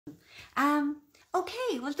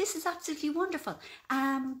Okay, well, this is absolutely wonderful.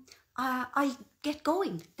 I'll get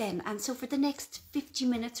going then. And so for the next 50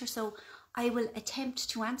 minutes or so, I will attempt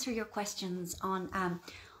to answer your questions on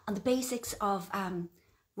the basics of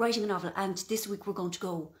writing a novel. And this week we're going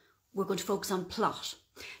to focus on plot.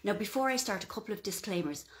 Now, before I start, a couple of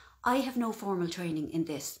disclaimers. I have no formal training in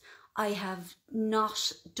this. I have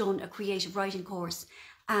not done a creative writing course.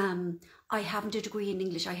 I haven't a degree in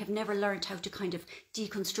English. I have never learned how to kind of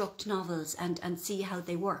deconstruct novels and see how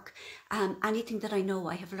they work. Anything that I know,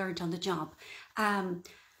 I have learned on the job. And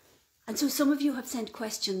so some of you have sent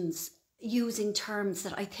questions using terms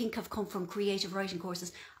that I think have come from creative writing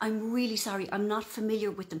courses. I'm really sorry, I'm not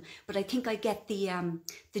familiar with them, but I think I get the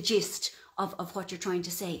gist of what you're trying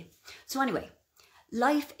to say. So anyway,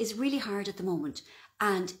 life is really hard at the moment.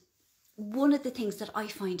 And one of the things that I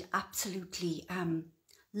find absolutely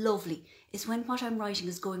lovely is when what I'm writing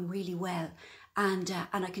is going really well and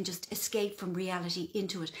I can just escape from reality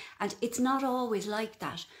into it. And it's not always like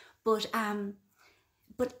that, but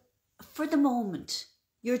for the moment,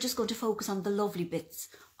 you're just going to focus on the lovely bits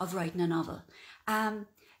of writing a novel.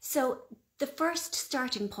 So the first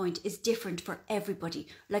starting point is different for everybody.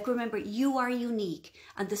 Like, remember, you are unique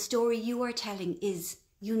and the story you are telling is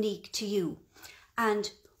unique to you.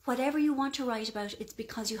 And whatever you want to write about, it's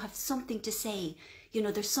because you have something to say. You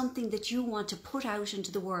know, there's something that you want to put out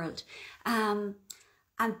into the world. And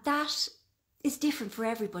that is different for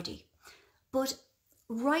everybody. But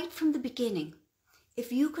right from the beginning,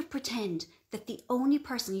 if you could pretend that the only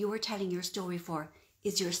person you are telling your story for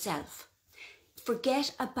is yourself,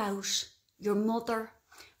 forget about your mother,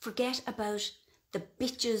 forget about the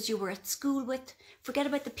bitches you were at school with, forget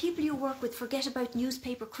about the people you work with, forget about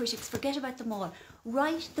newspaper critics, forget about them all.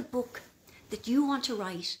 Write the book that you want to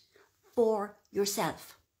write for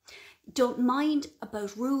yourself. Don't mind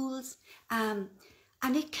about rules, and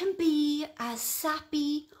it can be as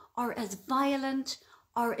sappy or as violent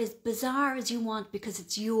or as bizarre as you want because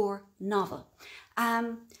it's your novel.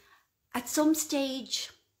 At some stage,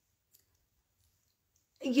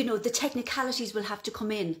 you know, the technicalities will have to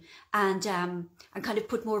come in and kind of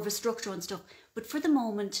put more of a structure on stuff. But for the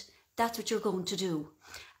moment, that's what you're going to do.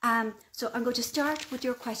 So I'm going to start with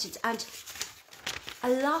your questions. And a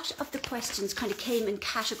lot of the questions kind of came in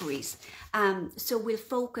categories. So we'll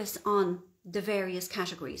focus on the various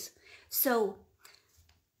categories. So,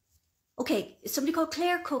 okay, somebody called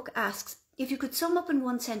Claire Cook asks, if you could sum up in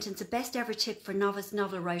one sentence a best ever tip for novice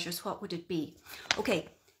novel writers, what would it be? Okay,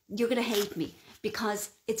 you're going to hate me because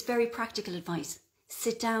it's very practical advice.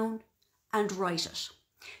 Sit down and write it.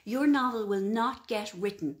 Your novel will not get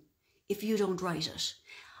written if you don't write it.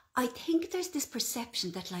 I think there's this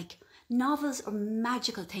perception that like novels are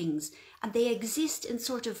magical things and they exist in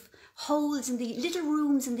sort of holes in the little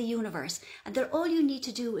rooms in the universe, and that all you need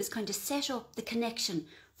to do is kind of set up the connection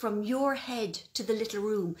from your head to the little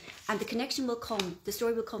room, and the connection will come, the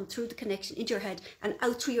story will come through the connection into your head and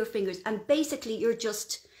out through your fingers, and basically you're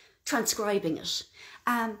just transcribing it.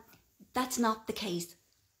 That's not the case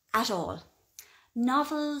at all.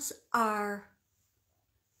 Novels are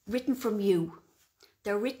written from you.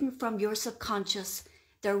 They're written from your subconscious.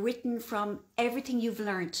 They're written from everything you've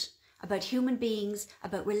learnt about human beings,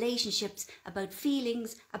 about relationships, about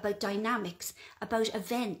feelings, about dynamics, about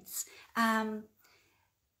events.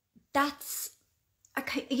 That's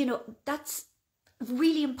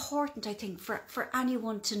really important, I think, for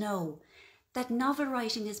anyone to know that novel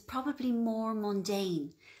writing is probably more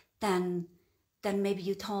mundane than maybe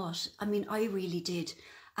you thought. I mean, I really did.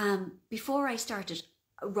 Before I started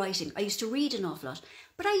writing, I used to read an awful lot,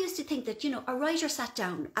 but I used to think that, you know, a writer sat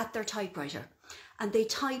down at their typewriter and they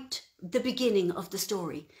typed the beginning of the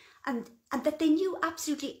story, and that they knew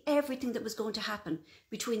absolutely everything that was going to happen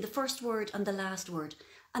between the first word and the last word,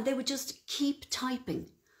 and they would just keep typing,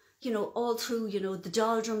 you know, all through, you know, the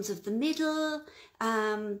doldrums of the middle,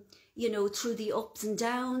 you know, through the ups and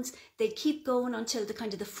downs. They'd keep going until the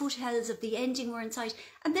kind of the foothills of the ending were in sight,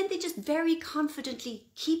 and then they just very confidently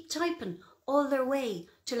keep typing all their way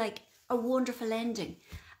to like a wonderful ending.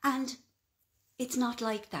 And it's not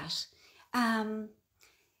like that.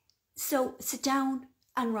 So sit down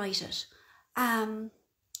and write it.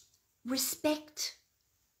 Respect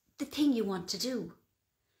the thing you want to do.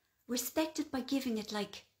 Respect it by giving it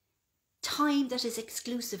like time that is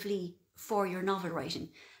exclusively for your novel writing.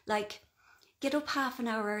 Like, get up half an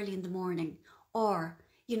hour early in the morning, or,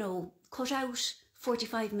 you know, cut out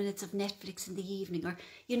 45 minutes of Netflix in the evening, or,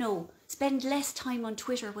 you know, spend less time on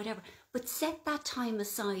Twitter or whatever, but set that time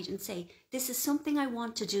aside and say, this is something I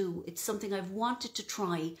want to do. It's something I've wanted to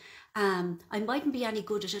try. I mightn't be any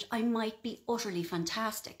good at it. I might be utterly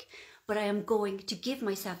fantastic, but I am going to give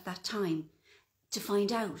myself that time to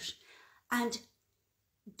find out. And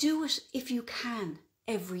do it if you can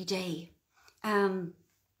every day.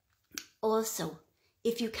 Also,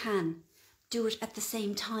 if you can, do it at the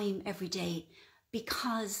same time every day,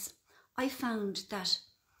 because I found that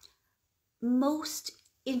most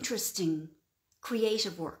interesting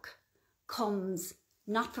creative work comes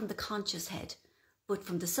not from the conscious head, but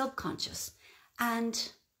from the subconscious.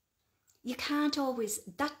 And you can't always,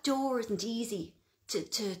 that door isn't easy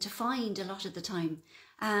to find a lot of the time.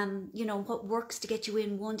 You know, what works to get you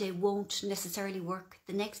in one day won't necessarily work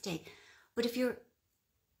the next day. But if you're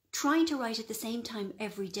trying to write at the same time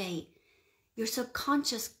every day, your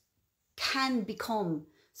subconscious can become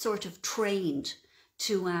sort of trained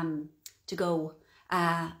to go,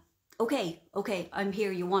 okay, I'm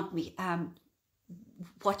here, you want me,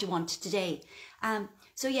 what do you want today?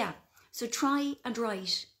 So yeah, so try and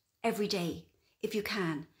write every day if you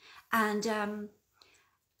can.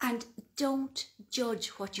 And don't judge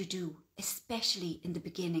what you do, especially in the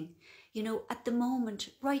beginning. You know, at the moment,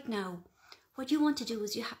 right now, what you want to do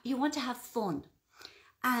is you want to have fun,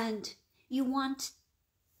 and you want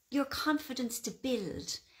your confidence to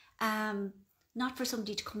build, not for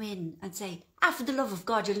somebody to come in and say, for the love of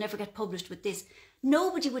God, you'll never get published with this.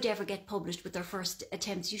 Nobody would ever get published with their first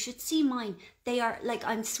attempts. You should see mine. They are like,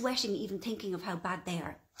 I'm sweating even thinking of how bad they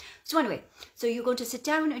are. So anyway, so you're going to sit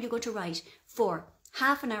down and you're going to write for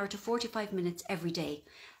half an hour to 45 minutes every day.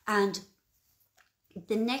 And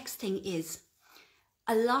the next thing is,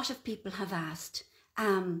 a lot of people have asked,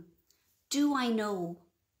 do I know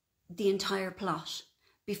the entire plot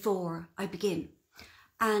before I begin?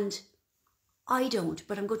 And I don't,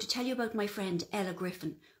 but I'm going to tell you about my friend Ella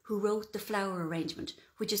Griffin, who wrote The Flower Arrangement,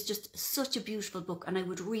 which is just such a beautiful book, and I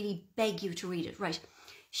would really beg you to read it. Right,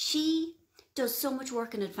 she does so much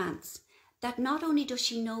work in advance that not only does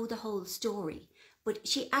she know the whole story, but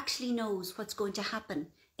she actually knows what's going to happen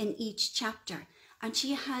in each chapter. And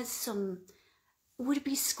she has some, would it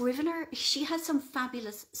be Scrivener? She has some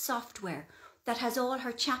fabulous software that has all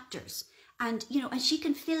her chapters, and you know, and she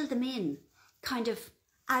can fill them in kind of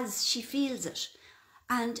as she feels it.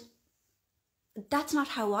 And that's not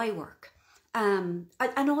how I work. And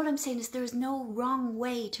all I'm saying is there is no wrong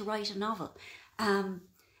way to write a novel.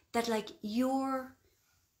 That like your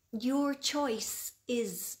choice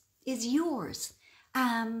is yours.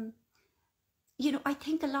 You know, I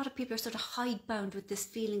think a lot of people are sort of hidebound with this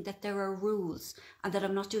feeling that there are rules and that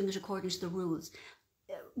I'm not doing it according to the rules.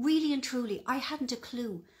 Really and truly, I hadn't a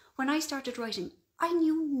clue. When I started writing, I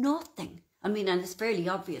knew nothing. I mean, and it's fairly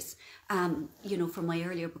obvious, you know, from my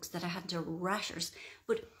earlier books that I hadn't a rashers.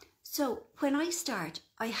 But so when I start,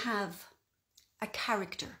 I have a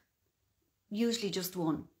character, usually just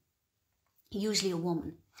one, usually a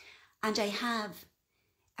woman. And I have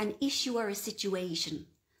an issue or a situation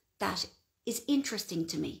that is interesting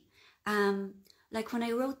to me. Like when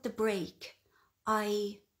I wrote The Break,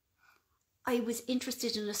 I was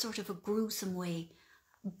interested in a sort of a gruesome way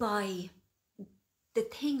by the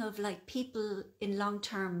thing of like people in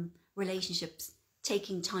long-term relationships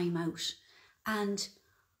taking time out. And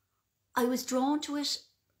I was drawn to it,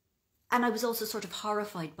 and I was also sort of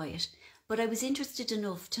horrified by it, but I was interested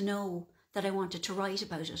enough to know that I wanted to write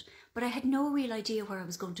about it, but I had no real idea where I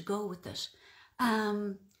was going to go with it.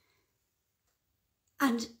 And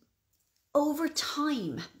over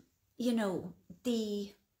time, you know,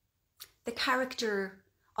 the character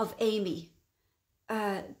of Amy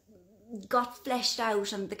got fleshed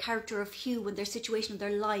out, and the character of Hugh and their situation in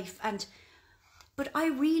their life, but I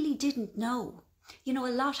really didn't know. You know,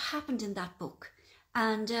 a lot happened in that book,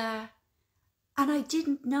 and I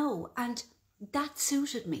didn't know, and that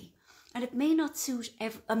suited me. And it may not suit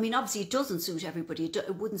I mean, obviously it doesn't suit everybody.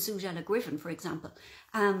 It wouldn't suit Ella Griffin, for example.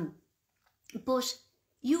 But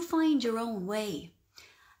you find your own way.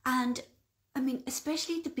 And I mean,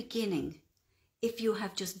 especially at the beginning, if you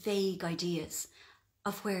have just vague ideas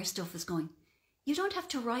of where stuff is going, you don't have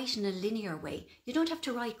to write in a linear way. You don't have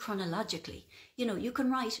to write chronologically. You know, you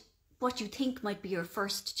can write what you think might be your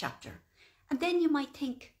first chapter. And then you might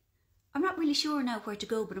think, I'm not really sure now where to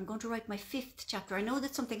go, but I'm going to write my 5th chapter. I know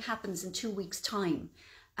that something happens in 2 weeks' time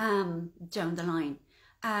down the line.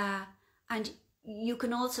 And you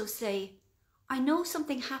can also say, I know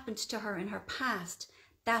something happened to her in her past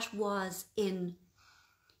that was in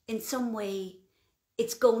some way,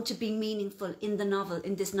 it's going to be meaningful in the novel,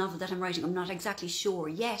 in this novel that I'm writing. I'm not exactly sure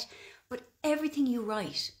yet, but everything you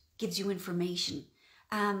write gives you information.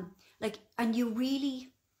 And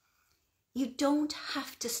you don't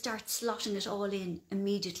have to start slotting it all in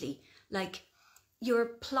immediately. Like, your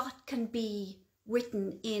plot can be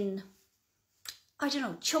written in, I don't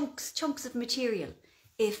know, chunks of material,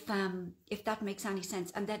 if that makes any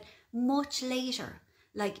sense. And then much later,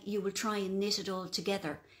 like, you will try and knit it all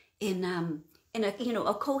together in a, you know,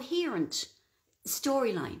 a coherent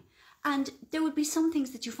storyline. And there would be some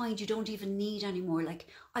things that you find you don't even need anymore. Like,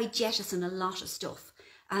 I jettison a lot of stuff,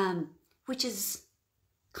 which is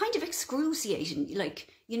kind of excruciating. Like,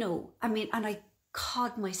 you know, I mean, and I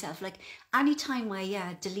cod myself. Like, anytime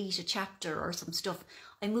I delete a chapter or some stuff,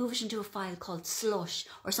 I move it into a file called slush,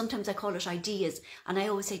 or sometimes I call it ideas. And I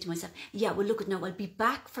always say to myself, yeah, well, look at now, I'll be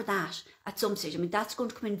back for that at some stage. I mean, that's going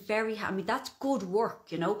to come in I mean, that's good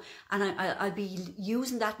work, you know, and I'll be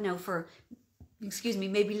using that now for, excuse me,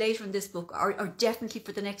 maybe later in this book, or definitely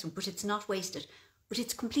for the next one. But it's not wasted. But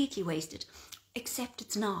it's completely wasted. Except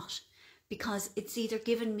it's not, because it's either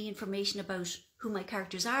given me information about who my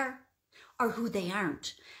characters are or who they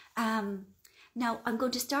aren't. Now, I'm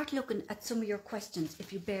going to start looking at some of your questions,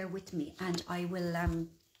 if you bear with me, and I will,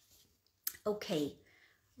 okay,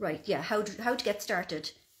 right, yeah, how to get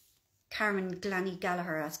started. Carmen Glanny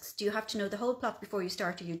Gallagher asks, do you have to know the whole plot before you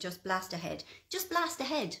start, or you just blast ahead? Just blast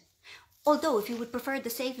ahead. Although, if you would prefer the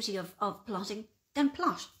safety of plotting, then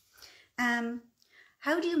plot.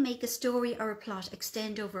 How do you make a story or a plot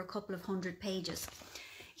extend over a couple of 100 pages?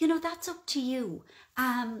 You know, that's up to you.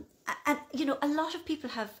 And, you know, a lot of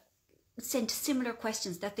people have sent similar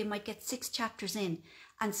questions, that they might get 6 chapters in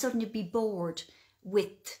and suddenly be bored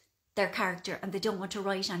with their character and they don't want to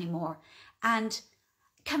write anymore. And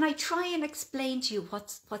can I try and explain to you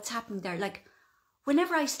what's happening there? Like,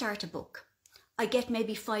 whenever I start a book, I get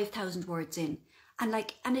maybe 5,000 words in, and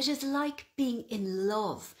it is like being in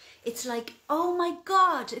love. It's like, oh my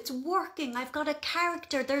God, it's working. I've got a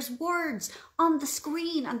character. There's words on the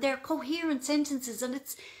screen and they're coherent sentences, and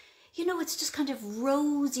it's, you know, it's just kind of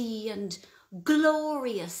rosy and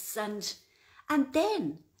glorious. And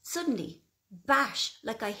then suddenly, bash,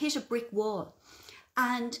 like I hit a brick wall.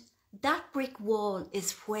 And that brick wall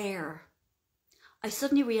is where I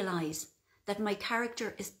suddenly realise that my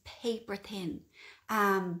character is paper thin,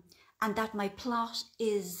 and that my plot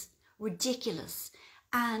is ridiculous,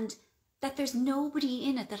 and that there's nobody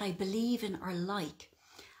in it that I believe in or like.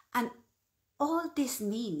 And all this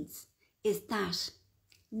means is that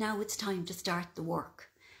now it's time to start the work.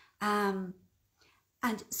 And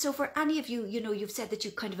so for any of you, you know, you've said that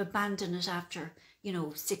you kind of abandon it after, you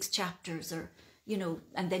know, 6 chapters, or, you know,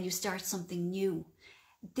 and then you start something new.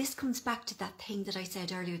 This comes back to that thing that I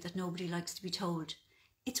said earlier, that nobody likes to be told.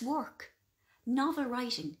 It's work. Novel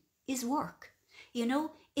writing is work. You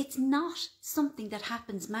know, it's not something that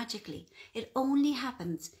happens magically. It only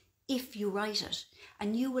happens if you write it,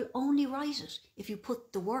 and you will only write it if you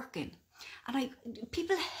put the work in. And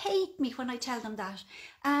people hate me when I tell them that,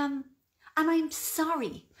 and I'm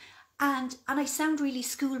sorry, and I sound really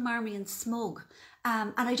schoolmarmy and smug,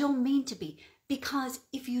 and I don't mean to be, because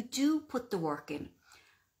if you do put the work in,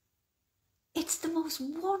 it's the most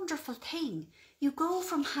wonderful thing. You go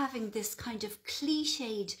from having this kind of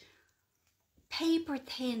cliched, paper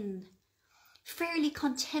thin, fairly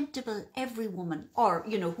contemptible every woman, or,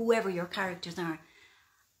 you know, whoever your characters are,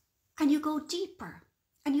 and you go deeper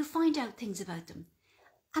and you find out things about them.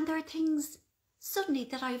 And there are things suddenly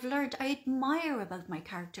that I've learned I admire about my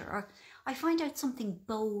character, or I find out something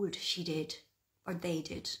bold she did or they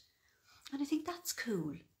did. And I think that's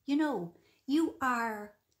cool. You know, you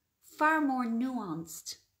are far more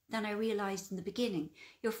nuanced than I realised in the beginning.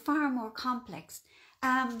 You're far more complex.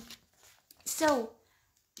 So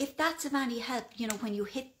if that's of any help, you know, when you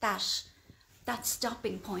hit that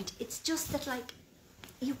stopping point, it's just that, like,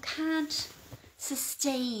 you can't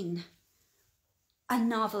sustain a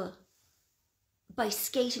novel by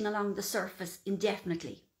skating along the surface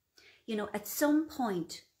indefinitely. You know, at some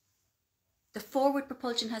point, the forward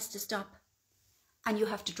propulsion has to stop and you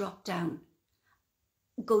have to drop down,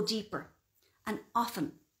 go deeper. And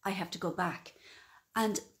often I have to go back.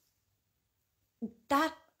 And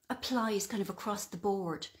that applies kind of across the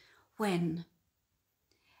board when,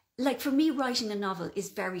 like, for me, writing a novel is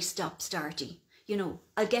very stop-starty. You know,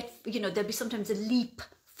 I'll get, you know, there'll be sometimes a leap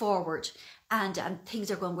forward and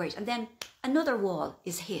things are going great. And then another wall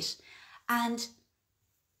is hit. And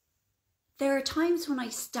there are times when I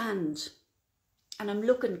stand and I'm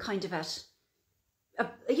looking kind of at a,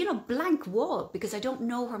 you know, blank wall, because I don't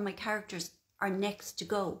know where my characters are next to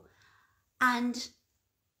go. And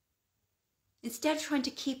instead of trying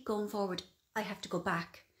to keep going forward, I have to go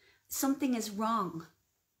back. Something is wrong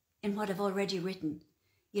in what I've already written.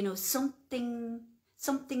 You know, something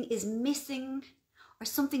is missing, or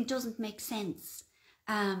something doesn't make sense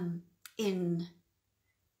in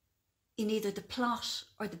either the plot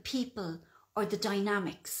or the people or the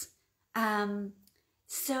dynamics.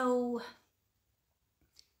 So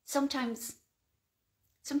sometimes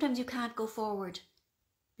you can't go forward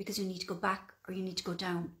because you need to go back or you need to go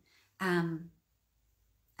down. And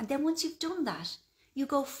then once you've done that, you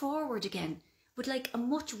go forward again with like a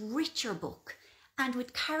much richer book and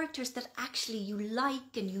with characters that actually you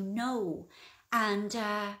like and you know and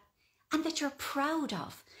that you're proud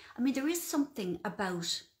of. I mean, there is something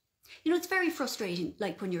about, it's very frustrating,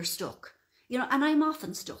 like when you're stuck, and I'm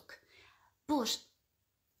often stuck. But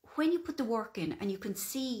when you put the work in and you can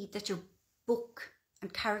see that your book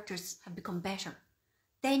and characters have become better,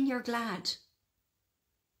 then you're glad.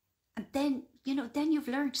 And then, then you've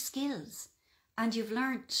learned skills and you've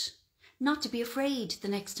learned not to be afraid the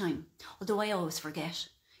next time. Although I always forget,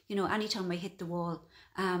 anytime I hit the wall,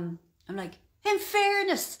 I'm like, in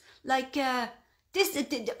fairness, like this,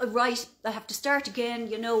 right, I have to start again,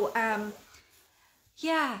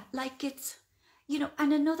 yeah, like it's,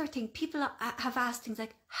 and another thing, people have asked things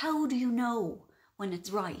like, how do you know when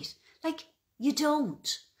it's right? Like, you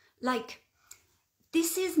don't. Like,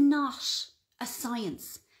 this is not a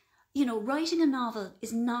science. Writing a novel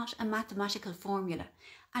is not a mathematical formula.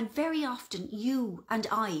 And very often you and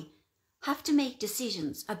I have to make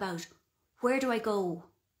decisions about where do I go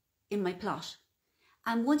in my plot.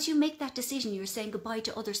 And once you make that decision, you're saying goodbye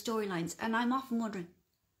to other storylines. And I'm often wondering,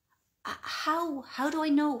 how do I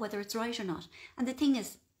know whether it's right or not? And the thing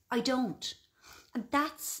is, I don't. And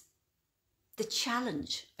that's the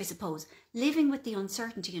challenge, I suppose, living with the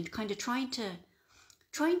uncertainty and kind of trying to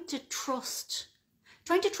trust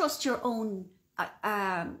your own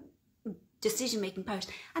decision-making powers,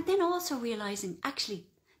 and then also realizing actually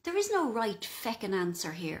there is no right feckin'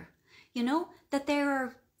 answer here. That there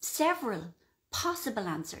are several possible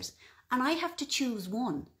answers, and I have to choose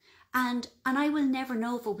one, and I will never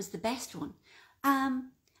know if it was the best one.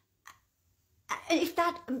 If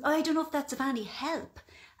that, I don't know if that's of any help.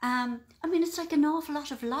 I mean, it's like an awful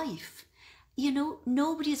lot of life.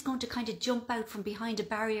 Nobody is going to kind of jump out from behind a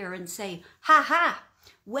barrier and say, ha ha,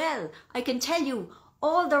 well, I can tell you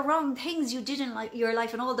all the wrong things you did in your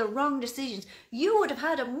life and all the wrong decisions. You would have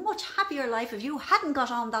had a much happier life if you hadn't got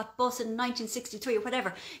on that bus in 1963 or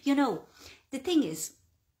whatever. The thing is,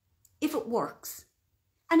 if it works,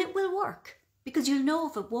 and it will work, because you'll know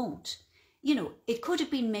if it won't. It could have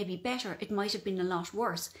been maybe better, it might have been a lot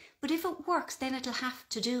worse, but if it works, then it'll have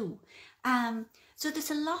to do. So there's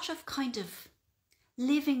a lot of kind of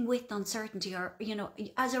living with uncertainty, or,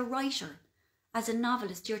 as a writer, as a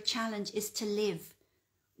novelist, your challenge is to live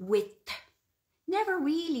with never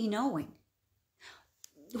really knowing,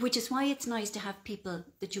 which is why it's nice to have people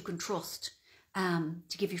that you can trust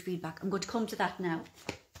to give you feedback. I'm going to come to that now.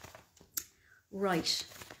 Right.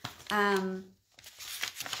 A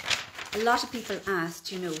lot of people asked,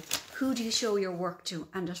 who do you show your work to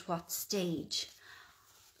and at what stage?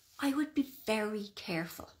 I would be very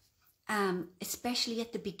careful, especially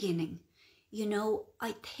at the beginning.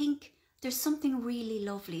 I think there's something really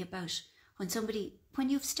lovely about when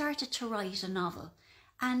you've started to write a novel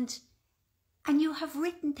and you have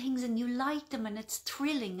written things and you like them and it's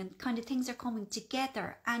thrilling and kind of things are coming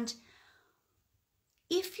together. And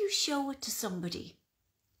if you show it to somebody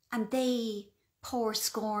and they pour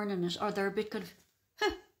scorn in it, or they're a bit kind of,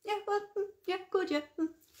 yeah, well, yeah, good, yeah.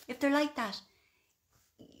 If they're like that,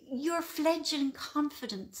 your fledgling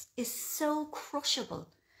confidence is so crushable.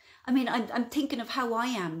 I mean, I'm thinking of how I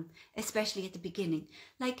am, especially at the beginning.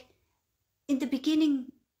 Like, in the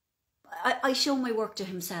beginning, I show my work to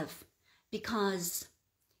himself because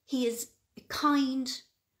he is kind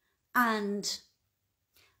and,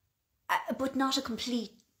 but not a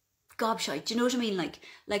complete gobshite. Do you know what I mean?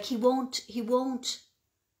 Like he won't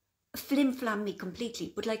flim-flam me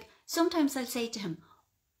completely. But like, sometimes I'll say to him,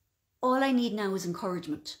 all I need now is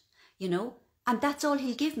encouragement, and that's all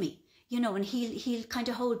he'll give me. And he'll kind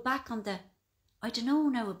of hold back on the, I don't know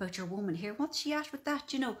now about your woman here. What's she at with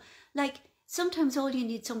that? Like sometimes all you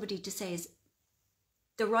need somebody to say is,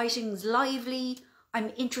 the writing's lively,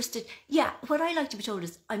 I'm interested. Yeah, what I like to be told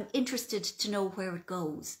is, I'm interested to know where it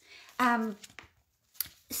goes.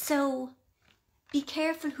 So be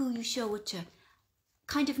careful who you show it to.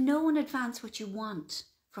 Kind of know in advance what you want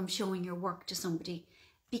from showing your work to somebody.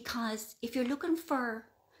 Because if you're looking for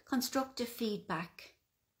constructive feedback,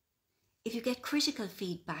 if you get critical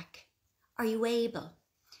feedback, are you able?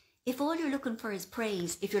 If all you're looking for is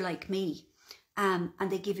praise, if you're like me, and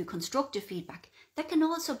they give you constructive feedback, that can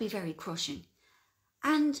also be very crushing.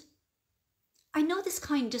 And I know this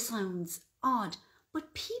kind of sounds odd,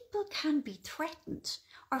 but people can be threatened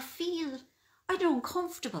or feel,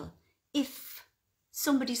 uncomfortable if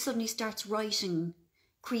somebody suddenly starts writing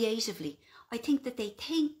creatively. I think that they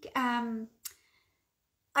think,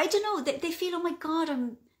 I don't know, they feel, oh my God,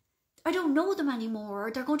 I don't know them anymore,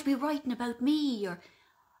 or they're going to be writing about me, or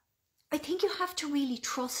I think you have to really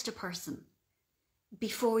trust a person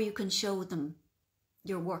before you can show them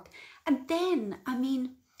your work. And then, I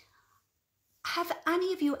mean, have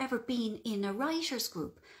any of you ever been in a writer's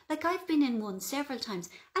group? Like, I've been in one several times,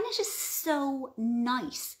 and it is so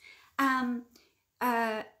nice.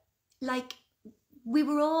 Like, we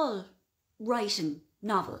were all writing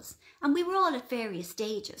novels, and we were all at various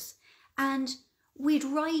stages, and we'd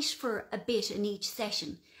write for a bit in each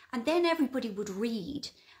session, and then everybody would read.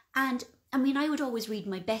 And I mean, I would always read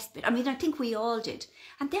my best bit. I mean, I think we all did.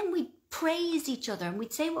 And then we'd praise each other, and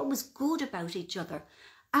we'd say what was good about each other.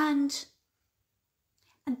 And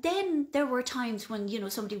then there were times when, you know,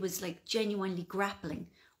 somebody was like genuinely grappling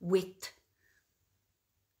with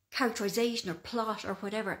characterization or plot or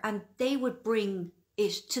whatever, and they would bring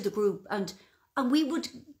it to the group, and we would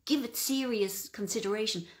give it serious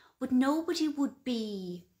consideration, but nobody would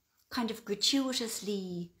be kind of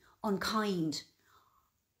gratuitously unkind.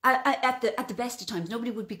 At the best of times,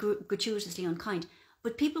 nobody would be gratuitously unkind,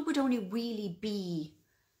 but people would only really be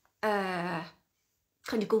kind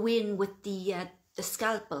of go in with the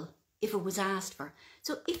scalpel if it was asked for.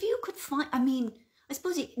 So if you could find, I mean, I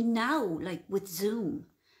suppose now, like with Zoom,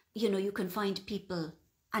 you know, you can find people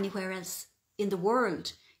anywhere else in the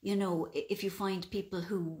world. You know, if you find people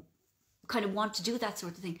who kind of want to do that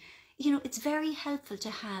sort of thing, you know, it's very helpful to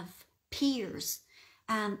have peers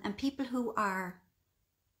and people who are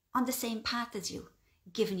on the same path as you,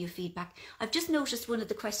 giving you feedback. I've just noticed one of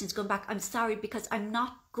the questions going back. I'm sorry, because I'm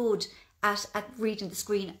not good at reading the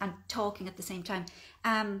screen and talking at the same time.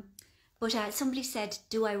 But somebody said,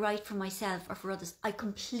 do I write for myself or for others? I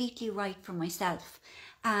completely write for myself.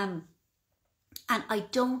 And I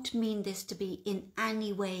don't mean this to be in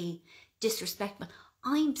any way disrespectful.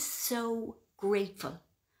 I'm so grateful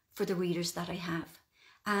for the readers that I have.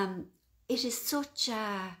 It is such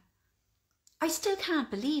a... I still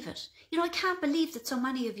can't believe it. You know, I can't believe that so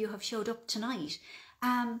many of you have showed up tonight.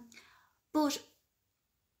 But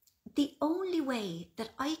the only way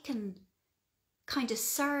that I can kind of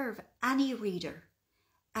serve any reader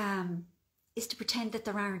is to pretend that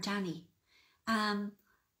there aren't any.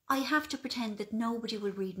 I have to pretend that nobody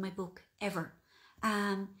will read my book ever,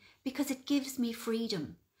 because it gives me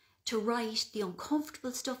freedom to write the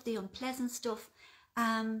uncomfortable stuff, the unpleasant stuff,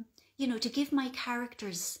 you know, to give my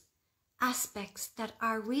characters aspects that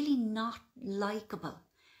are really not likable,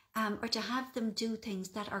 or to have them do things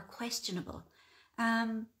that are questionable.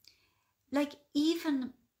 Like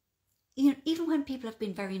even when people have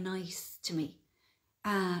been very nice to me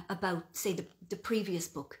about, say, the previous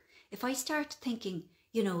book, if I start thinking,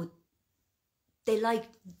 you know, they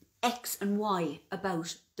liked X and Y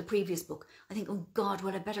about the previous book, I think, oh God,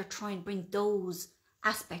 well, I better try and bring those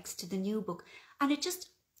aspects to the new book. And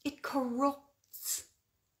it corrupts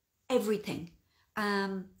everything.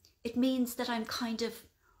 It means that I'm kind of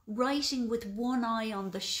writing with one eye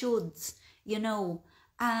on the shoulds, you know.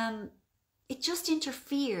 It just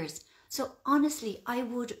interferes. So honestly, I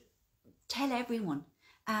would tell everyone,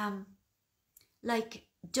 like,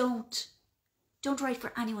 don't write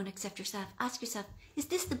for anyone except yourself. Ask yourself, is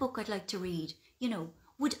this the book I'd like to read? You know,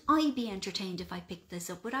 would I be entertained if I picked this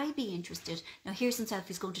up? Would I be interested? Now, here's himself,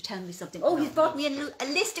 he's going to tell me something. Oh, he's brought me a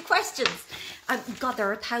list of questions. God,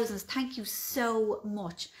 there are thousands. Thank you so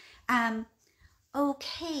much.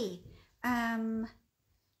 Okay.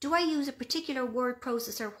 Do I use a particular word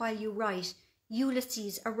processor while you write?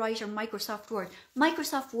 Ulysses, a writer, Microsoft Word.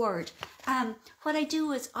 Microsoft Word. What I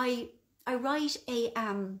do is I write a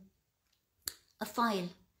file,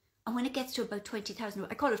 and when it gets to about 20,000,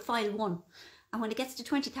 I call it file 1. And when it gets to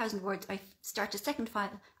 20,000 words, I start a second file,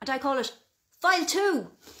 and I call it file 2.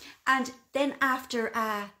 And then after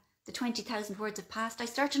the 20,000 words have passed, I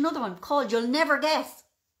start another one called, you'll never guess,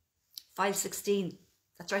 file 16.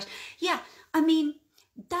 That's right. Yeah, I mean,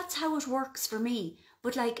 that's how it works for me.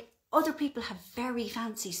 But like, other people have very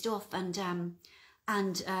fancy stuff, and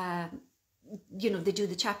you know, they do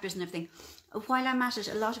the chapters and everything. While I'm at it,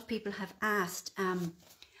 a lot of people have asked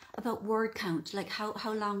about word count, like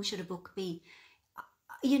how long should a book be?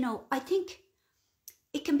 You know, I think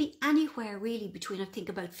it can be anywhere really between, I think,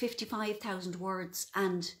 about 55,000 words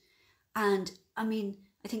and I mean,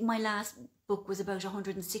 I think my last book was about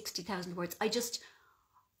 160,000 words.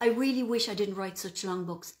 I really wish I didn't write such long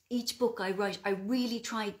books. Each book I write, I really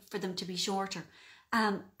tried for them to be shorter.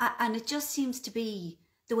 And it just seems to be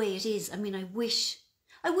the way it is. I mean, I wish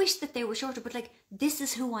that they were shorter, but like, this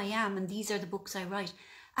is who I am and these are the books I write.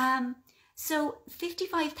 So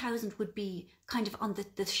 55,000 would be kind of on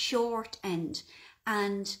the short end.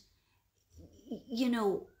 And, you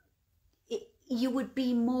know, you would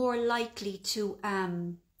be more likely to,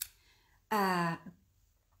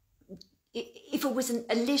 if it was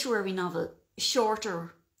a literary novel,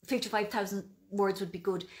 shorter, 55,000 words would be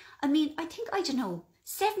good. I mean, I think, I don't know,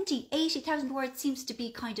 70, 80,000 words seems to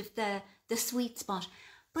be kind of the sweet spot.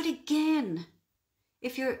 But again,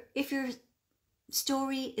 if your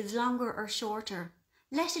story is longer or shorter,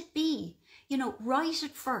 let it be. You know, write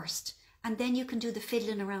it first, and then you can do the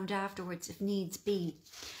fiddling around afterwards if needs be.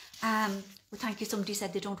 Well, thank you. Somebody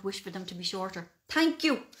said they don't wish for them to be shorter. Thank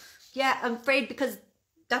you. Yeah, I'm afraid, because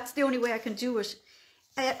that's the only way I can do it.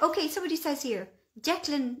 Okay, somebody says here,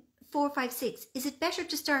 Declan456, is it better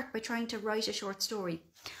to start by trying to write a short story?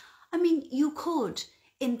 I mean, you could,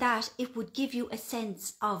 in that it would give you a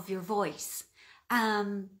sense of your voice.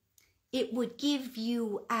 It would give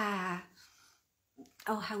you how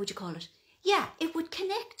would you call it? Yeah, it would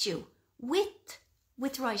connect you with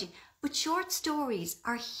writing. But short stories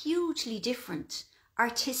are hugely different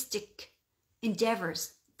artistic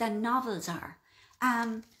endeavours than novels are.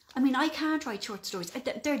 I mean, I can't write short stories.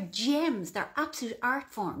 They're gems. They're absolute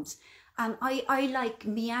art forms. I like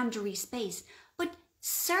meandery space. But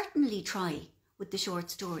certainly try with the short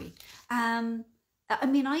story. I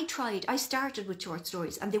mean, I started with short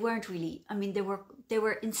stories, and they weren't really, I mean, they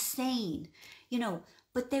were insane, you know,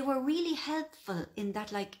 but they were really helpful in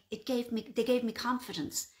that, like, they gave me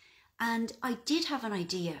confidence. And I did have an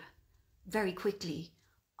idea very quickly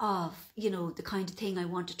of, you know, the kind of thing I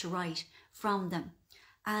wanted to write from them.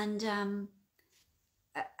 And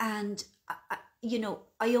you know,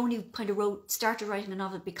 I only kind of started writing a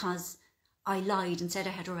novel because I lied and said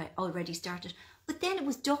I had already started. But then it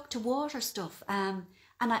was duck to water stuff. And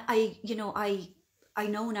I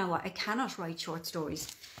know now I cannot write short stories.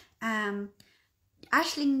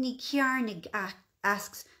 Aisling Kjarnig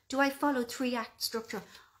asks, do I follow 3-act structure?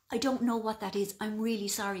 I don't know what that is. I'm really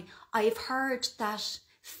sorry. I have heard that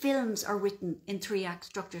films are written in 3-act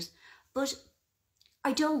structures, but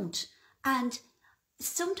I don't. And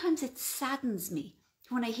sometimes it saddens me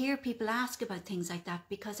when I hear people ask about things like that,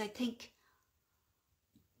 because I think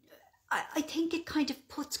it kind of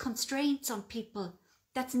puts constraints on people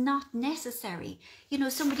that's not necessary. You know,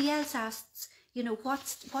 somebody else asks, you know,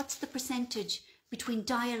 what's the percentage between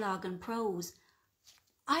dialogue and prose?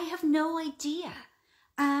 I have no idea.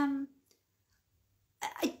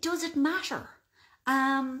 Does it matter?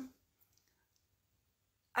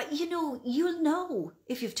 You know, you'll know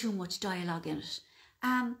if you've too much dialogue in it.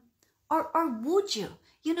 Or would you?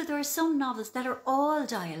 You know, there are some novels that are all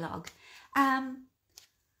dialogue. I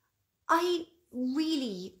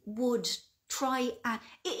really would try,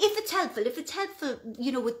 if it's helpful,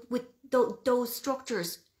 you know, with those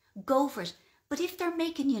structures, go for it. But if they're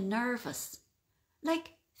making you nervous,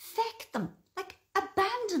 like, feck them, like,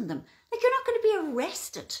 abandon them. Like, you're not going to be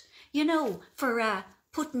arrested, you know, for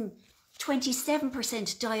putting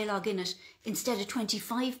 27% dialogue in it instead of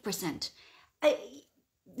 25%.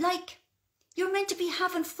 Like, you're meant to be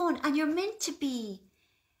having fun, and you're meant to be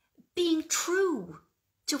being true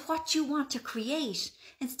to what you want to create,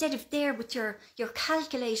 instead of there with your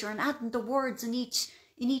calculator and adding the words in each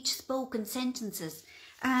spoken sentences.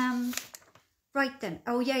 Right then.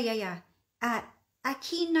 Oh, yeah.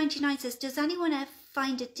 Akeen99 says, does anyone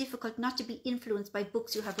find it difficult not to be influenced by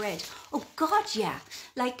books you have read? Oh, God, yeah.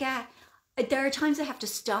 Like, there are times I have to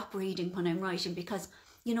stop reading when I'm writing, because,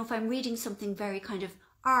 you know, if I'm reading something very kind of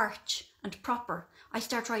arch and proper, I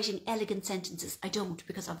start writing elegant sentences. I don't,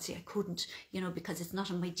 because obviously I couldn't, you know, because it's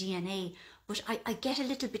not in my DNA. But I get a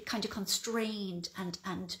little bit kind of constrained and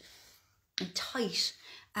tight.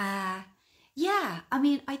 Yeah, I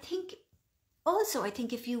mean, I think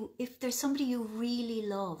if there's somebody you really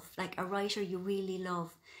love, like a writer you really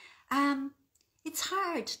love, it's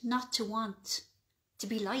hard not to want to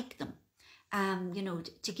be like them, you know,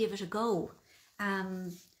 to give it a go.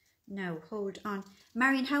 Now, hold on.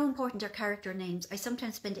 Marian, how important are character names? I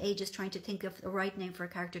sometimes spend ages trying to think of the right name for a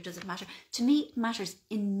character. Does it matter? To me, it matters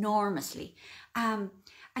enormously. And,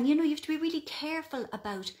 you know, you have to be really careful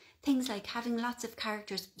about things like having lots of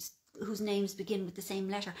characters whose names begin with the same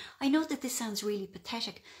letter. I know that this sounds really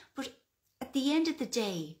pathetic, but at the end of the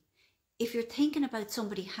day, if you're thinking about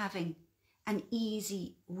somebody having an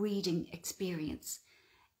easy reading experience,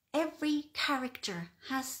 every character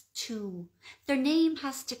their name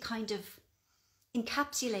has to kind of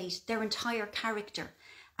encapsulate their entire character.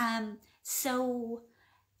 So,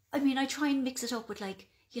 I mean, I try and mix it up with, like,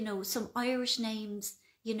 you know, some Irish names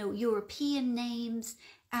you know, European names,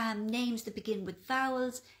 names that begin with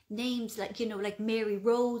vowels, names like, you know, like Mary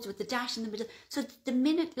Rose with the dash in the middle. So the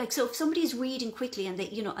minute, like, so if somebody's reading quickly and they,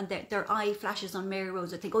 you know, and their eye flashes on Mary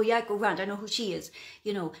Rose, I think, oh yeah, go round, I know who she is,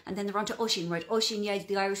 you know, and then they're on to Oisín, right? Oisín, yeah,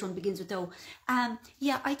 the Irish one begins with O.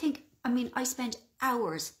 Yeah, I think, I mean, I spent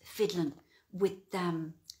hours fiddling with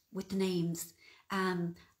the names.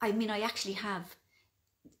 I mean, I actually have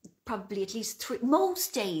probably at least three,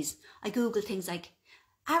 most days I Google things like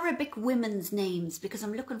Arabic women's names because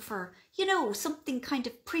I'm looking for, you know, something kind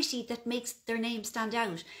of pretty that makes their name stand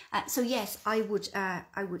out. So yes, I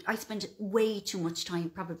spend way too much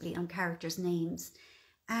time probably on characters' names.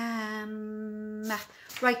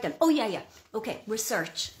 Right then. Oh yeah. Okay,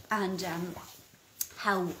 research and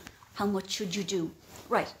how much should you do?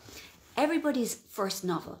 Right. Everybody's first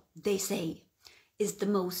novel, they say, is the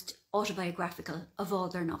most autobiographical of all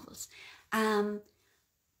their novels.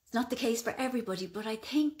 It's not the case for everybody, but I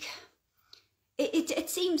think it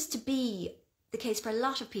seems to be the case for a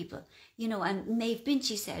lot of people, you know, and Maeve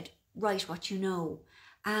Binchy said, write what you know.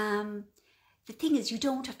 The thing is, you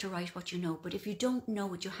don't have to write what you know, but if you don't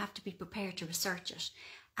know it, you have to be prepared to research it.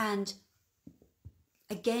 And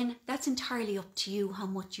again, that's entirely up to you how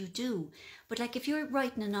much you do. But like if you're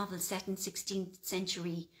writing a novel set in 16th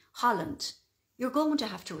century Holland, you're going to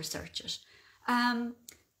have to research it.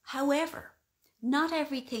 However, not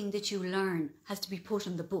everything that you learn has to be put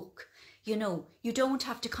in the book. You know, you don't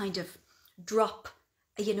have to kind of drop,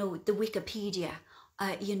 you know, the Wikipedia,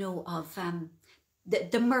 you know, of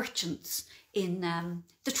the merchants in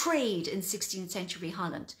the trade in 16th century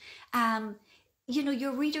Holland. You know,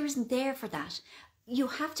 your reader isn't there for that. You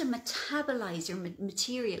have to metabolize your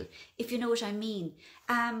material, if you know what I mean.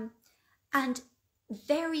 And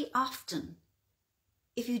very often,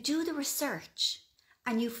 if you do the research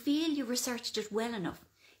and you feel you researched it well enough,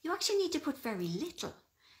 you actually need to put very little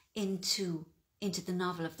into the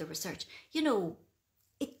novel of the research. You know,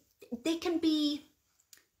 they can be,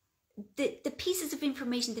 the pieces of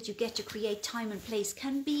information that you get to create time and place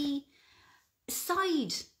can be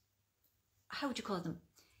side, how would you call them?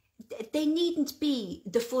 They needn't be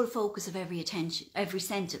the full focus of every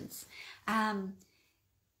sentence.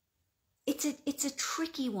 It's a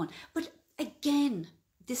tricky one. But again,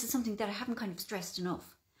 this is something that I haven't kind of stressed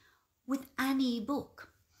enough. With any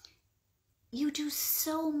book, you do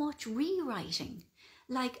so much rewriting.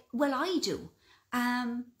 Like, well, I do.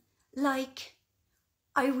 Like,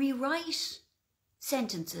 I rewrite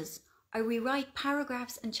sentences. I rewrite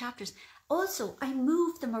paragraphs and chapters. Also, I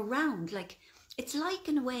move them around. Like, it's like,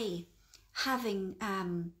 in a way, having,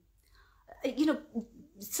 you know,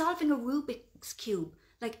 solving a Rubik's Cube,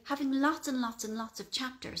 like having lots and lots and lots of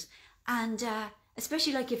chapters. And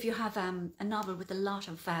especially like if you have a novel with a lot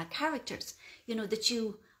of characters, you know, that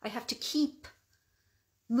I have to keep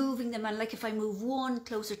moving them. And like if I move one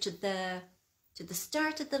closer to the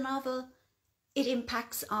start of the novel, it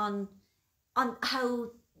impacts on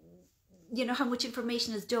how, you know, how much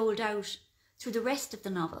information is doled out through the rest of the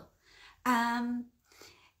novel. And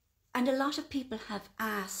a lot of people have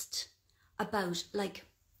asked about, like,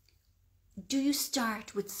 do you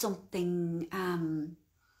start with something,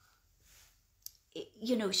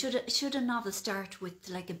 you know, should a novel start with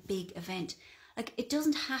like a big event? Like, it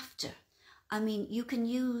doesn't have to. I mean, you can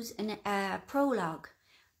use a prologue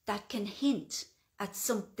that can hint at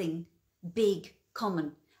something big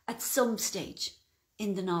coming at some stage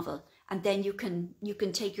in the novel, and then you can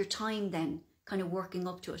take your time then kind of working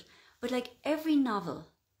up to it. But like every novel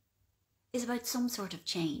is about some sort of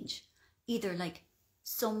change. Either like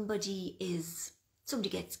somebody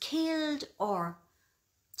gets killed, or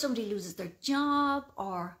somebody loses their job,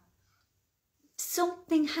 or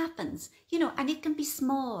something happens, you know, and it can be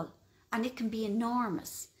small and it can be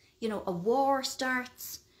enormous. You know, a war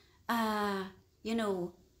starts, you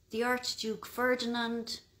know, the Archduke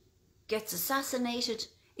Ferdinand gets assassinated.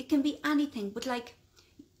 It can be anything, but like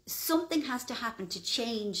something has to happen to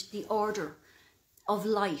change the order of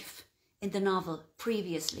life in the novel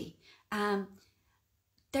previously.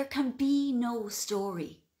 There can be no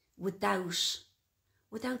story without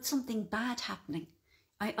something bad happening.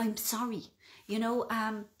 I'm sorry, you know,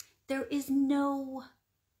 there is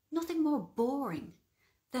nothing more boring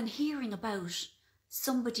than hearing about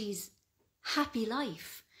somebody's happy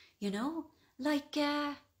life, you know, like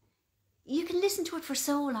you can listen to it for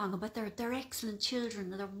so long about their excellent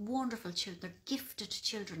children, their wonderful children, their gifted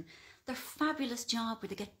children, their fabulous job where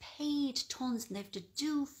they get paid tons and they have to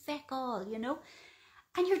do feck all, you know,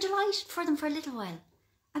 and you're delighted for them for a little while.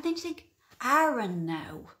 And then you think, Aaron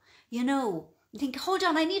now, you know, You think, hold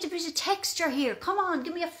on, I need a bit of texture here. Come on,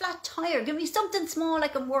 give me a flat tire. Give me something small I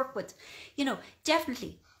can work with. You know,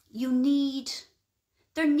 definitely,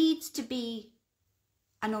 there needs to be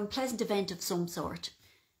an unpleasant event of some sort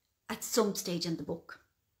at some stage in the book.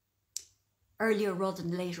 Earlier rather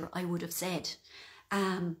than later, I would have said.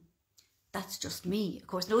 That's just me, of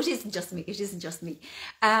course. No, it isn't just me. It isn't just me.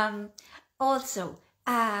 Also,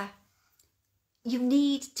 you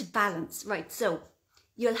need to balance, right? So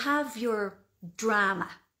you'll have your drama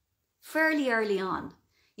fairly early on,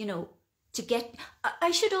 you know, to get...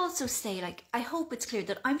 I should also say, like, I hope it's clear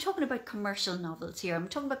that I'm talking about commercial novels here. I'm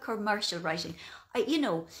talking about commercial writing. You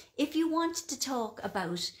know, if you want to talk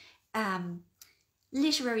about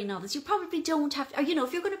literary novels, you probably don't have to, or, you know,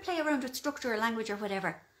 if you're going to play around with structure or language or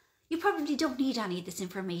whatever, you probably don't need any of this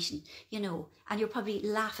information, you know, and you're probably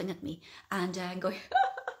laughing at me and going,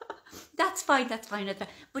 that's fine.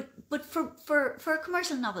 But for a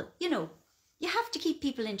commercial novel, you know, you have to keep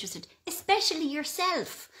people interested, especially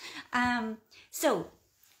yourself. So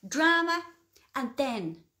drama, and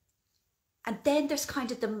then there's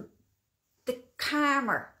kind of the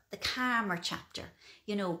calmer chapter,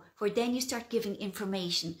 you know, where then you start giving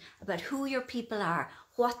information about who your people are,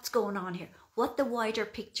 what's going on here, what the wider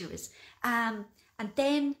picture is. And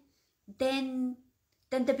then there'll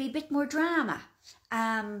be a bit more drama.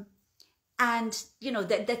 And, you know,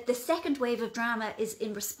 the second wave of drama is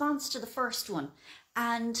in response to the first one.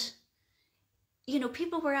 And, you know,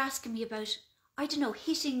 people were asking me about, I don't know,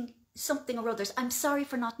 hitting something or others. I'm sorry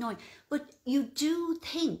for not knowing. But you do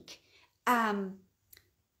think,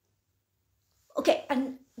 okay,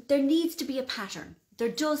 and there needs to be a pattern. There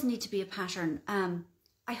does need to be a pattern.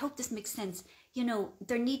 I hope this makes sense. You know,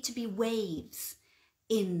 there need to be waves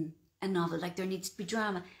in a novel, like there needs to be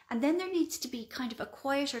drama, and then there needs to be kind of a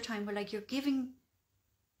quieter time where, like, you're giving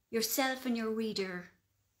yourself and your reader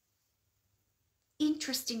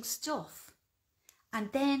interesting stuff,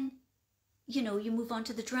 and then, you know, you move on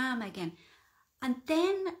to the drama again, and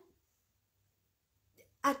then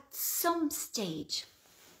at some stage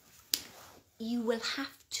you will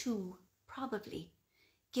have to probably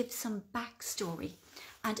give some backstory.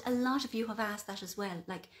 And a lot of you have asked that as well,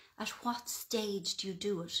 like, at what stage do you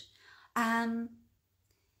do it?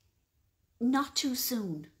 Not too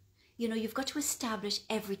soon. You know, you've got to establish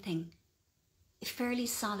everything fairly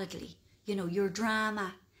solidly. You know, your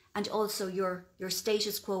drama and also your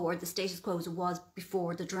status quo, or the status quo as it was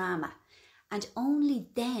before the drama. And only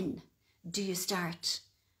then do you start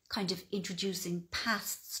kind of introducing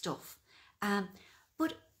past stuff.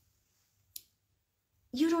 But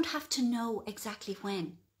you don't have to know exactly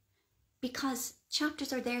when, because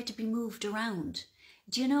chapters are there to be moved around.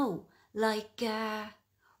 Do you know? Like,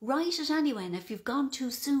 write it anyway, and if you've gone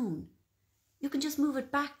too soon, you can just move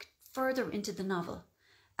it back further into the novel.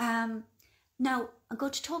 Now, I'm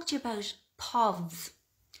going to talk to you about POVs,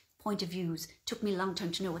 point of views. Took me a long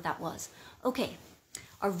time to know what that was. Okay,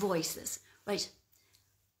 or voices, right?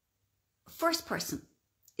 First person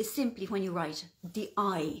is simply when you write the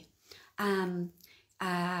I.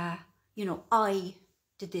 You know, I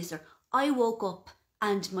did this, or I woke up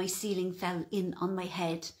and my ceiling fell in on my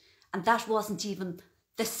head, and that wasn't even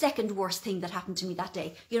the second worst thing that happened to me that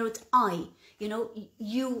day. You know, it's I. You know,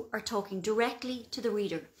 you are talking directly to the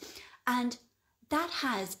reader, and that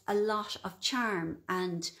has a lot of charm.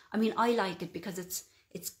 And I mean, I like it because it's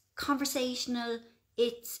conversational,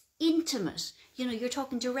 it's intimate. You know, you're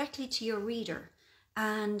talking directly to your reader,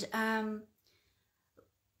 and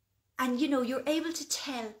you know, you're able to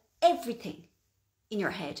tell everything in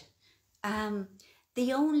your head.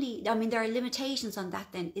 There are limitations on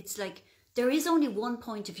that then. It's like, there is only one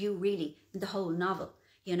point of view really in the whole novel,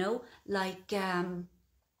 you know, like,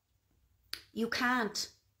 you can't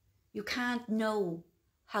know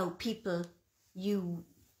how people you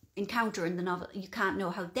encounter in the novel, you can't know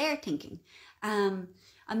how they're thinking. I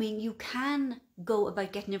mean, you can go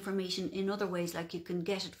about getting information in other ways, like you can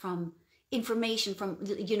get it from information from,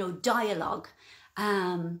 you know, dialogue,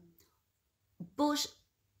 but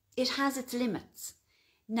it has its limits.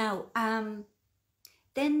 Now,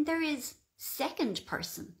 then there is second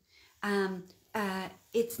person.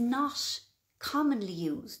 It's not commonly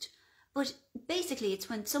used, but basically it's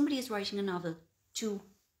when somebody is writing a novel to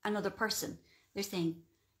another person. They're saying,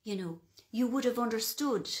 you know, you would have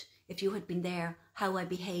understood if you had been there how I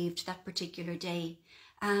behaved that particular day.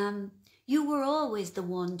 You were always the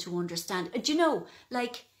one to understand. Do you know,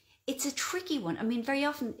 like, it's a tricky one. I mean, very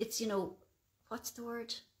often it's, you know, what's the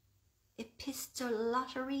word?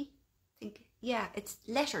 Epistolatory? I think, yeah, it's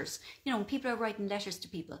letters. You know, when people are writing letters to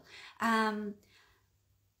people.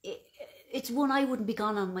 It's one I wouldn't be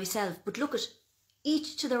gone on myself, but look at,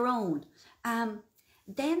 each to their own.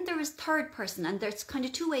 Then there is third person, and there's kind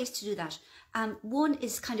of two ways to do that. One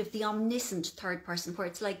is kind of the omniscient third person, where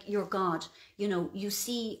it's like you're God. You know, you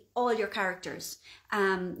see all your characters.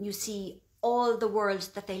 You see all the world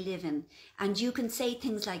that they live in, and you can say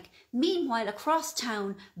things like, meanwhile across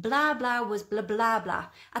town blah blah was blah blah blah,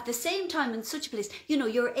 at the same time in such a place. You know,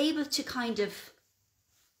 you're able to kind of,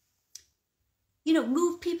 you know,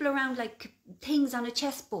 move people around like things on a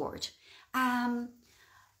chessboard.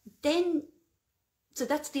 Then, so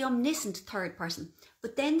that's the omniscient third person.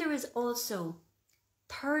 But then there is also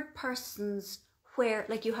third persons where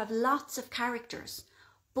like you have lots of characters,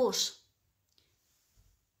 but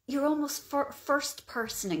you're almost first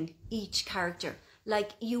personing each character.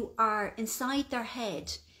 Like you are inside their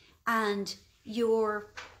head and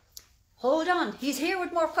you're, hold on, he's here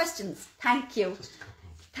with more questions. Thank you.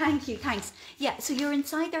 Thank you, thanks. Yeah, so you're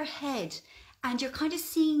inside their head and you're kind of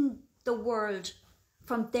seeing the world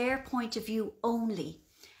from their point of view only.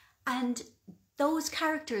 And those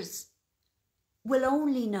characters will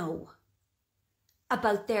only know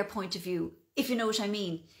about their point of view, if you know what I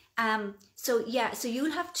mean. So yeah, so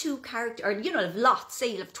you'll have two characters, or you know, lots, say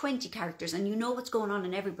you'll have 20 characters and you know what's going on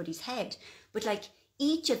in everybody's head, but like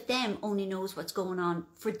each of them only knows what's going on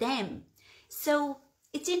for them. So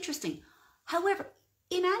it's interesting. However,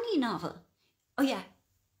 in any novel, oh yeah,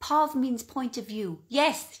 POV means point of view.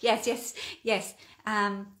 Yes.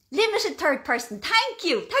 Limited third person. Thank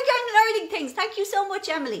you. I'm learning things. Thank you so much,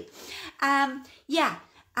 Emily. Yeah,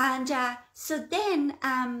 and so then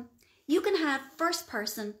you can have first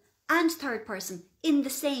person and third person in the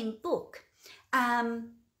same book.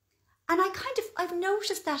 And I've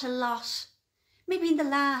noticed that a lot, maybe in the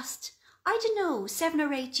last, I don't know, 7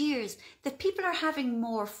 or 8 years, that people are having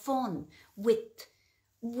more fun with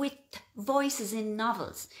voices in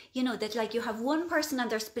novels. You know, that like you have one person and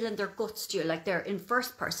they're spilling their guts to you, like they're in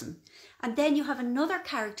first person. And then you have another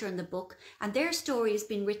character in the book and their story has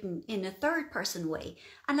been written in a third person way.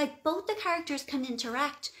 And like both the characters can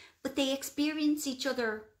interact, but they experience each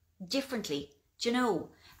other differently, do you know?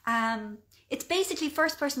 It's basically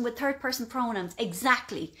first person with third person pronouns.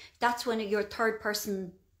 Exactly. That's when you're third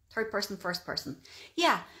person, first person.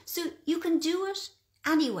 Yeah, so you can do it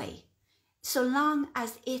anyway, so long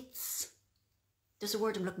as it's, there's a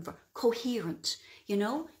word I'm looking for, coherent. You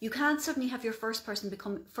know, you can't suddenly have your first person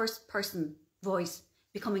voice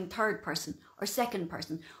becoming third person or second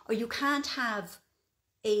person, or you can't have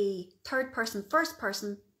a third person, first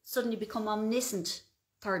person suddenly become omniscient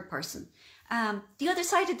third person. The other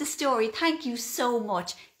side of the story, thank you so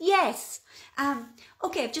much. Yes.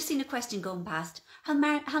 Okay, I've just seen a question going past. How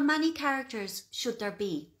many characters should there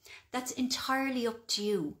be? That's entirely up to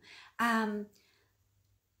you. The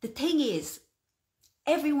thing is,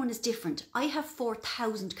 everyone is different. I have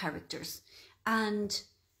 4,000 characters and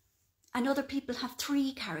other people have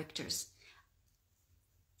 3 characters.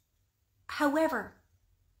 However,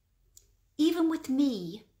 even with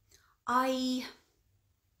me, I've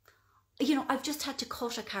just had to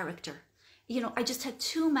cut a character. You know, I just had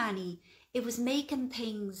too many. It was making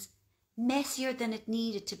things messier than it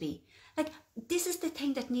needed to be. Like, this is the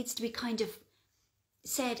thing that needs to be kind of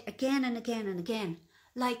said again and again and again.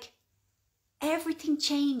 Like, everything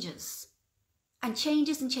changes and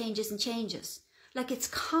changes and changes and changes. Like, it's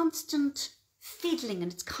constant fiddling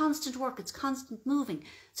and it's constant work, it's constant moving.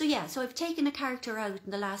 So yeah, so I've taken a character out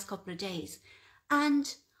in the last couple of days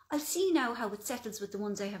and I'll see now how it settles with the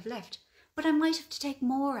ones I have left. But I might have to take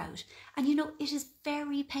more out. And you know, it is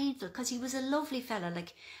very painful because he was a lovely fella.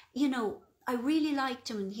 Like, you know, I really liked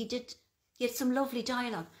him and he had some lovely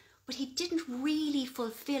dialogue, but he didn't really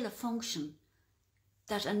fulfill a function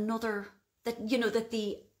that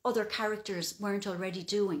the other characters weren't already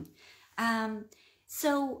doing.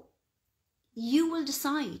 So you will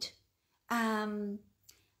decide. And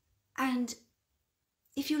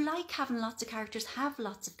if you like having lots of characters, have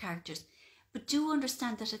lots of characters. But do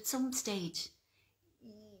understand that at some stage,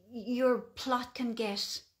 your plot can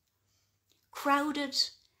get crowded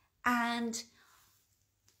and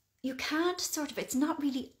you can't it's not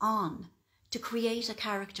really on to create a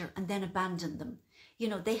character and then abandon them. You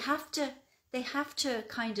know, they have to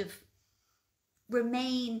kind of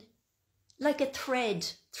remain like a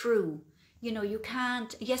thread through. You know, you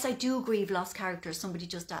can't, yes, I do grieve lost characters. Somebody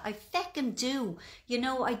just died. I feckin' do. You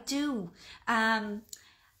know, I do.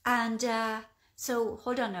 So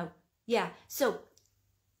hold on now. Yeah. So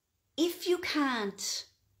if you can't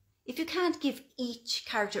give each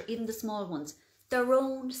character, even the small ones, their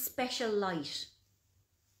own special light,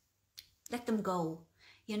 let them go,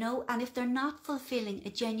 you know, and if they're not fulfilling a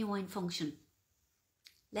genuine function,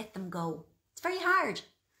 let them go. It's very hard.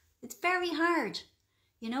 It's very hard,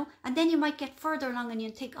 you know. And then you might get further along and you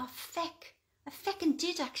think, oh, feck, I feckin'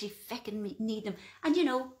 did actually feckin' need them. And, you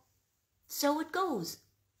know, so it goes.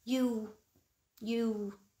 You,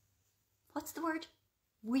 what's the word?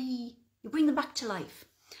 You bring them back to life.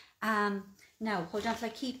 Now, hold on till I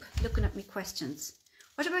keep looking at my questions.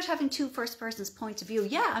 What about having two first persons points of view?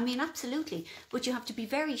 Yeah, I mean, absolutely. But you have to be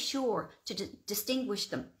very sure to distinguish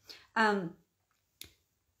them.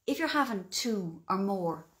 If you're having two or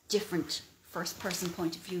more different first person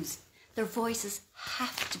point of views, their voices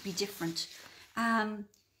have to be different.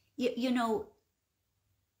 You know,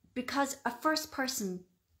 because a first person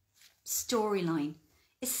storyline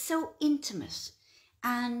is so intimate,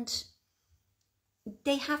 and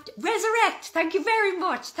they have to resurrect. Thank you very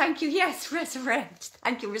much. Thank you. Yes, resurrect.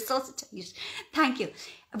 Thank you. Resuscitate. Thank you.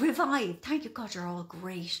 Revive. Thank you. God, you're all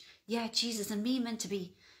great. Yeah, Jesus, and me meant to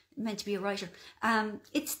be a writer.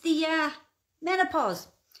 It's the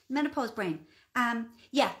menopause brain.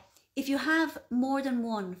 Yeah, if you have more than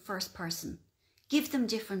one first person, give them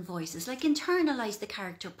different voices. Like, internalize the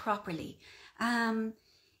character properly.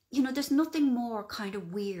 You know, there's nothing more kind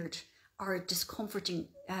of weird or discomforting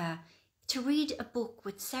to read a book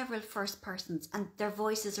with several first persons and their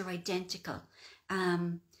voices are identical.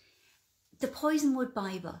 The Poisonwood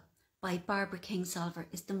Bible by Barbara Kingsolver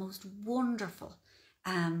is the most wonderful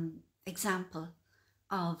example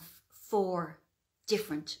of 4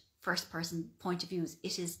 different first person point of views.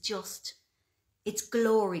 It is just, it's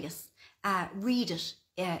glorious. Read it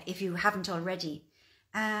if you haven't already.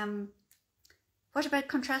 What about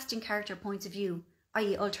contrasting character points of view,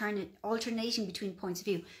 i.e. alternating between points of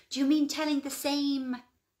view? Do you mean telling the same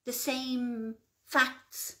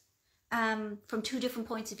facts from 2 different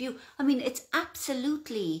points of view? I mean, it's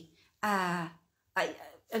absolutely, I'm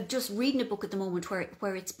just reading a book at the moment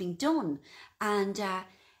where it's being done. And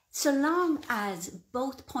so long as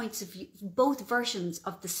both points of view, both versions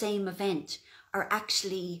of the same event are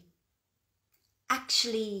actually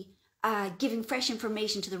giving fresh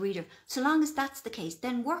information to the reader, so long as that's the case,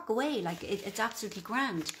 then work away. Like, it's absolutely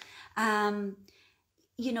grand.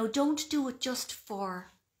 You know, don't do it just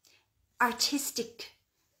for artistic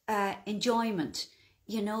enjoyment.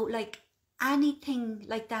 You know, like anything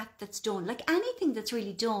like that's done, like anything that's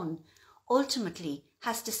really done, ultimately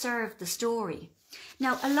has to serve the story.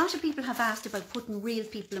 Now, a lot of people have asked about putting real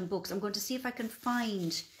people in books. I'm going to see if I can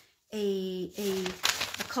find a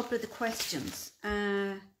couple of the questions.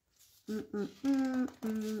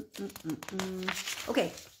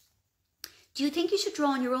 Okay. Do you think you should draw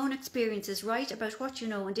on your own experiences, write about what you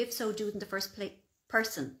know, and if so, do it in the first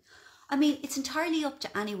person? I mean, it's entirely up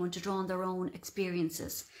to anyone to draw on their own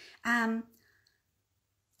experiences. And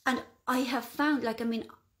I have found, like, I mean,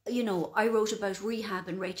 you know, I wrote about rehab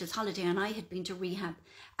and Rachel's holiday, and I had been to rehab.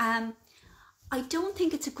 I don't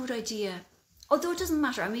think it's a good idea, although it doesn't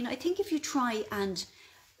matter. I mean, I think if you try and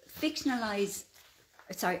fictionalize,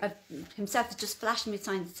 sorry, himself has just flashed me a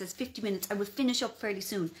sign that says 50 minutes. I will finish up fairly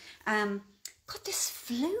soon. Got this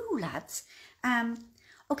flu, lads.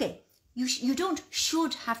 Okay, you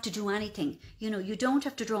should have to do anything. You know, you don't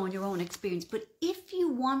have to draw on your own experience. But if you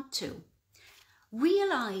want to,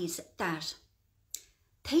 realise that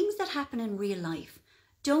things that happen in real life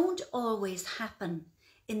don't always happen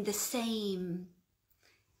in the same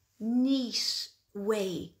neat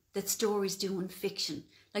way that stories do in fiction.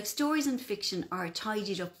 Like, stories in fiction are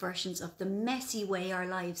tidied up versions of the messy way our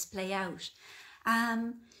lives play out.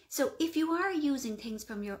 So if you are using things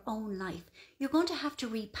from your own life, you're going to have to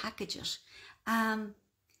repackage it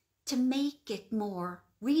to make it more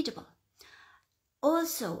readable.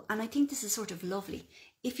 Also, and I think this is sort of lovely,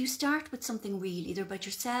 if you start with something real, either about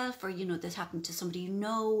yourself or, you know, that happened to somebody you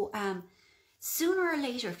know, sooner or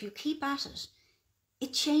later, if you keep at it,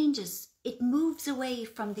 it changes. It moves away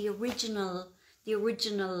from the original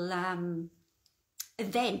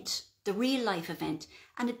event, the real life event,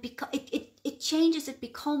 and it changes. It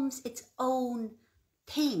becomes its own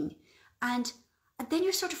thing, and then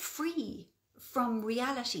you're sort of free from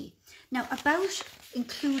reality. Now, about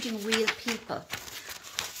including real people,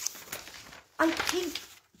 I think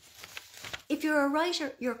if you're a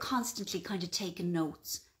writer, you're constantly kind of taking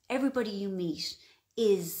notes. Everybody you meet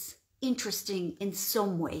is interesting in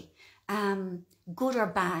some way, good or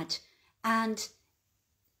bad, and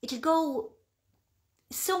it'll go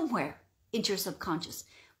somewhere into your subconscious.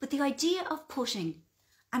 But the idea of putting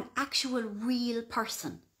an actual real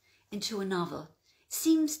person into a novel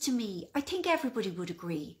seems to me, I think everybody would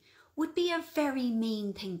agree, would be a very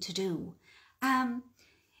mean thing to do.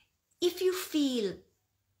 If you feel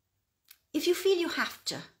you have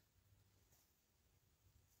to,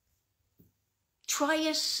 try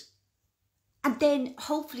it And then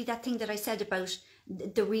hopefully that thing that I said about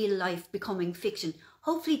the real life becoming fiction,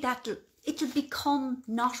 hopefully it'll become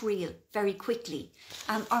not real very quickly,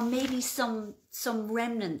 or maybe some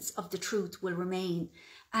remnants of the truth will remain,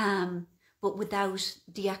 but without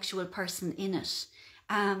the actual person in it.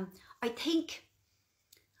 I think,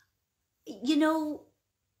 you know,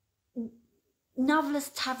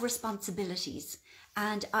 novelists have responsibilities,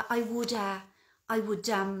 and I would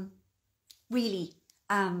really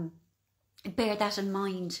bear that in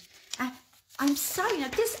mind. I'm sorry, now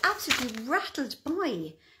this absolutely rattled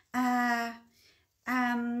by. How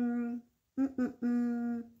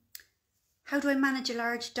do I manage a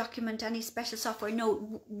large document? Any special software?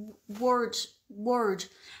 No, Word.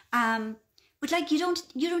 But like you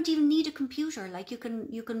don't even need a computer. Like you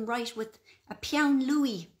can write with a Pion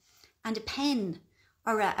Louis and a pen,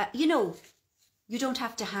 or you know, you don't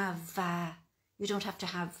have to have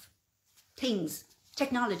things,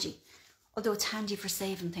 technology, although it's handy for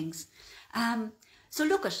saving things. So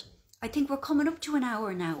look I think we're coming up to an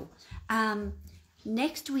hour now.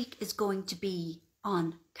 Next week is going to be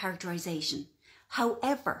on characterization.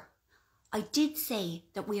 However, I did say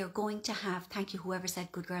that we are going to have, thank you whoever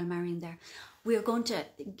said good girl Marian there,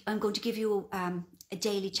 I'm going to give you a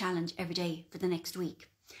daily challenge every day for the next week.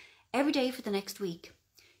 Every day for the next week,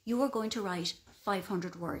 you are going to write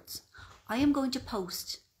 500 words. I am going to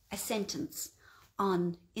post a sentence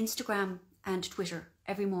on Instagram and Twitter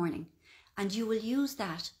every morning, and you will use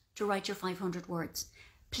that to write your 500 words.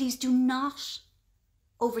 Please do not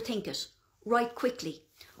overthink it. Write quickly.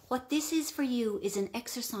 What this is for you is an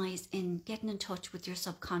exercise in getting in touch with your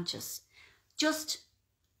subconscious.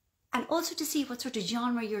 And also to see what sort of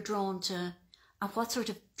genre you're drawn to and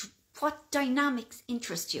what dynamics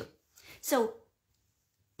interest you. So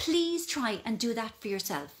please try and do that for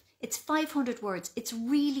yourself. It's 500 words. It's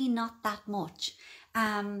really not that much.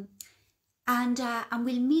 And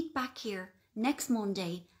we'll meet back here next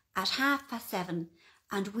Monday at 7:30,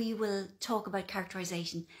 and we will talk about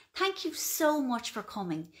characterization. Thank you so much for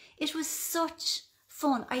coming. It was such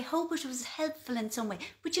fun. I hope it was helpful in some way.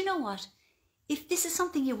 But you know what? If this is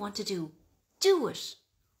something you want to do it.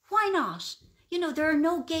 Why not? You know, there are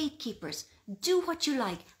no gatekeepers. Do what you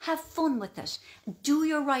like. Have fun with it. Do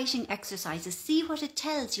your writing exercises. See what it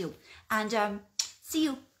tells you. And see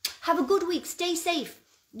you. Have a good week. Stay safe.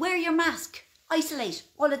 Wear your mask. Isolate.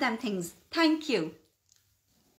 All of them things. Thank you.